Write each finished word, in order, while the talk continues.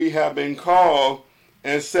We have been called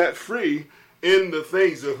and set free in the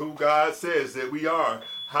things of who God says that we are.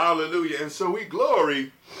 Hallelujah. And so we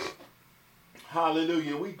glory.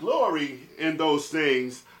 Hallelujah. We glory in those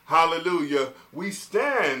things. Hallelujah. We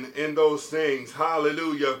stand in those things.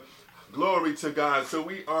 Hallelujah. Glory to God. So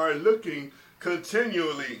we are looking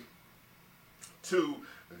continually to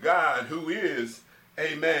God who is,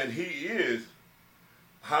 amen, he is.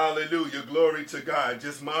 Hallelujah. Glory to God.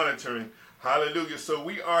 Just monitoring. Hallelujah. So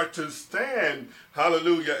we are to stand.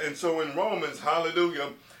 Hallelujah. And so in Romans, hallelujah,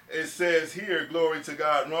 it says here, glory to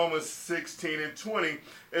God, Romans 16:20,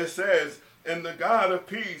 it says, and the God of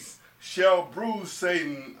peace shall bruise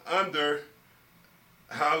Satan under,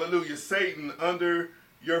 hallelujah, Satan under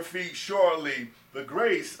your feet shortly. The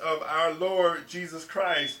grace of our Lord Jesus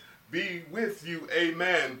Christ be with you.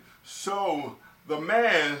 Amen. So the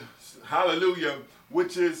man, hallelujah,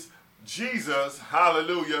 which is Jesus,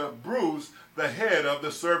 hallelujah, bruised the head of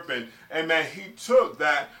the serpent. Amen. He took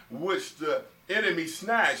that which the enemy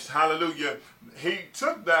snatched. Hallelujah. He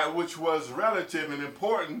took that which was relative and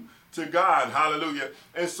important to God. Hallelujah.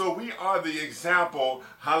 And so we are the example,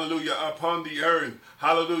 hallelujah, upon the earth.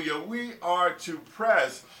 Hallelujah. We are to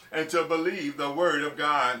press and to believe the word of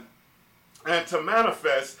God and to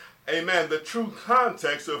manifest, amen, the true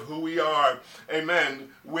context of who we are, amen,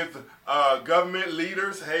 with government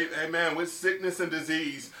leaders, hey, amen, with sickness and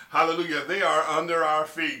disease, hallelujah, they are under our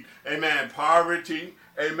feet, amen, poverty,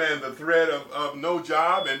 amen, the threat of no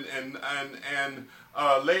job and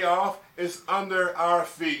layoff is under our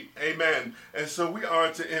feet, amen, and so we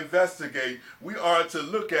are to investigate, we are to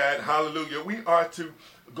look at, hallelujah, we are to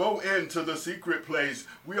go into the secret place.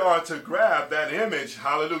 We are to grab that image,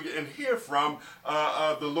 hallelujah, and hear from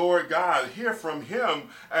the Lord God, hear from him,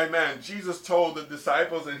 amen. Jesus told the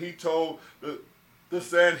disciples and he told the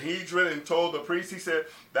Sanhedrin and told the priests, he said,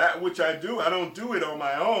 that which I do, I don't do it on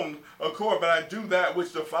my own accord, but I do that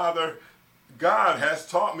which the Father God has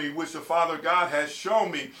taught me, which the Father God has shown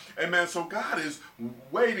me, amen. So God is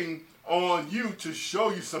waiting on you to show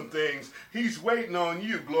you some things. He's waiting on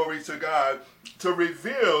you, glory to God, to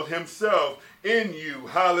reveal himself in you,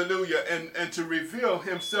 hallelujah, and to reveal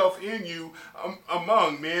himself in you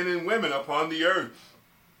among men and women upon the earth.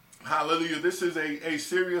 Hallelujah. This is a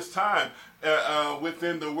serious time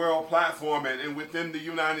within the world platform and within the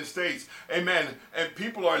United States. Amen. And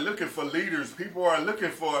people are looking for leaders. People are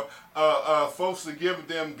looking for folks to give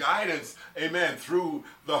them guidance. Amen. Through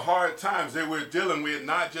the hard times that we're dealing with,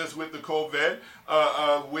 not just with the COVID,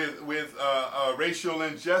 with racial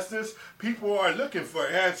injustice. People are looking for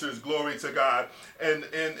answers. Glory to God.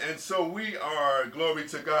 And so we are, glory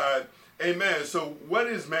to God. Amen. So what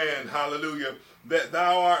is man? Hallelujah. That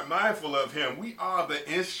thou art mindful of him. We are the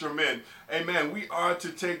instrument. Amen. We are to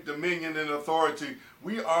take dominion and authority.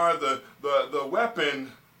 We are the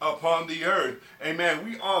weapon upon the earth. Amen.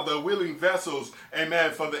 We are the willing vessels.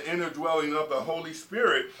 Amen. For the inner dwelling of the Holy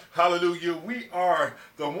Spirit. Hallelujah. We are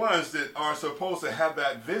the ones that are supposed to have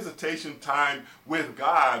that visitation time with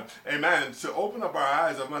God. Amen. To open up our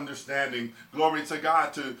eyes of understanding. Glory to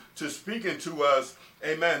God. To speak into us.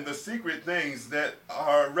 Amen. The secret things that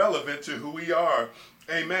are relevant to who we are.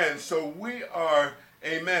 Amen. So we are,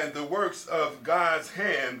 amen, the works of God's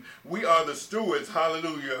hand. We are the stewards.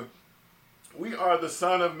 Hallelujah. We are the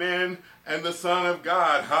Son of Man and the Son of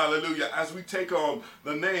God. Hallelujah. As we take on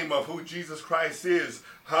the name of who Jesus Christ is.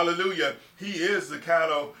 Hallelujah. He is the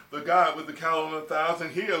God with the cattle on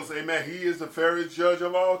 1,000 hills. Amen. He is the fairest judge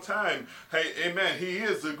of all time. Hey, amen. He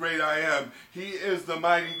is the great I am. He is the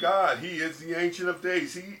mighty God. He is the Ancient of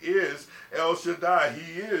Days. He is El Shaddai.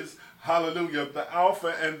 He is, hallelujah, the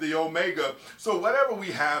Alpha and the Omega. So whatever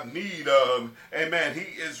we have need of, amen,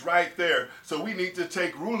 he is right there. So we need to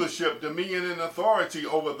take rulership, dominion, and authority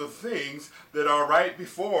over the things that are right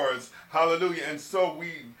before us. Hallelujah. And so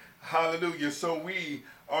we, hallelujah, so we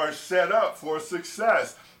are set up for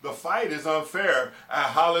success. The fight is unfair.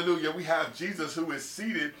 Hallelujah. We have Jesus who is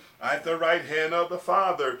seated at the right hand of the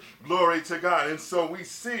Father. Glory to God. And so we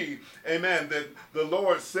see, amen, that the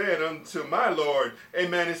Lord said unto my Lord,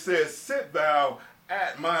 amen, it says, sit thou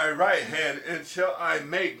at my right hand, and shall I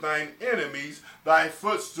make thine enemies thy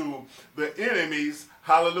footstool. The enemies,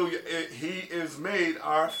 hallelujah, he is made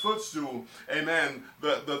our footstool. Amen.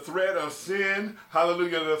 The threat of sin,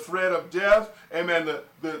 hallelujah, the threat of death, amen,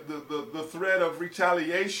 the threat of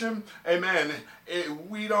retaliation, amen.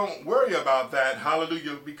 We don't worry about that,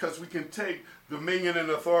 hallelujah, because we can take dominion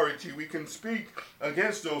and authority. We can speak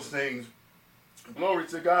against those things. Glory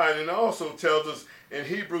to God. And it also tells us in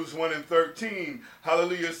Hebrews 1:13,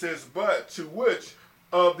 hallelujah, it says, but to which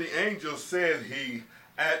of the angels said he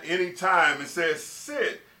at any time, it says,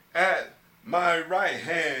 sit at my right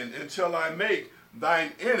hand until I make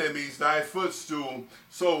thine enemies thy footstool.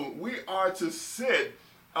 So we are to sit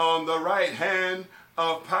on the right hand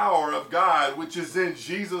of power of God, which is in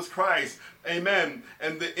Jesus Christ. Amen.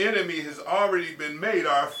 And the enemy has already been made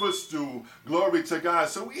our footstool. Glory to God.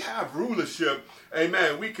 So we have rulership.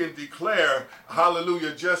 Amen. We can declare,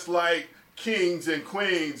 hallelujah, just like kings and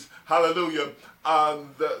queens. Hallelujah.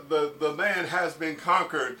 The land has been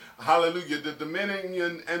conquered. Hallelujah. The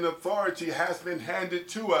dominion and authority has been handed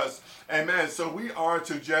to us. Amen. So we are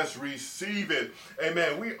to just receive it.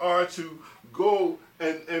 Amen. We are to go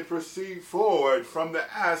and proceed forward from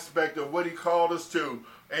the aspect of what he called us to.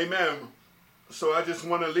 Amen. So I just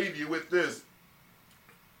want to leave you with this.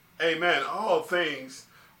 Amen. All things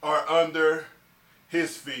are under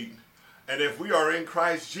his feet. And if we are in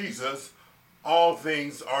Christ Jesus, all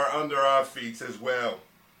things are under our feet as well.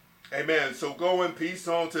 Amen. So go in peace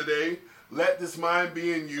on today. Let this mind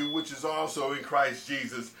be in you, which is also in Christ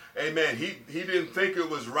Jesus. Amen. He didn't think it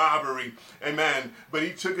was robbery. Amen. But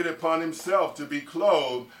he took it upon himself to be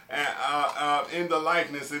clothed in the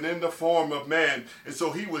likeness and in the form of man. And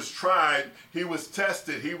so he was tried. He was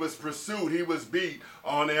tested. He was pursued. He was beat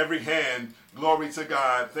on every hand. Glory to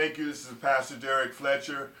God. Thank you. This is Pastor Derrick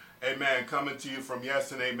Fletcher. Amen. Coming to you from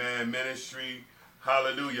Yes and Amen Ministry.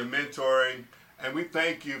 Hallelujah. Mentoring. And we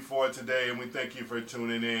thank you for today, and we thank you for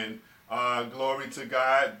tuning in. Glory to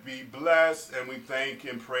God. Be blessed, and we thank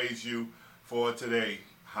and praise you for today.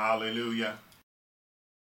 Hallelujah.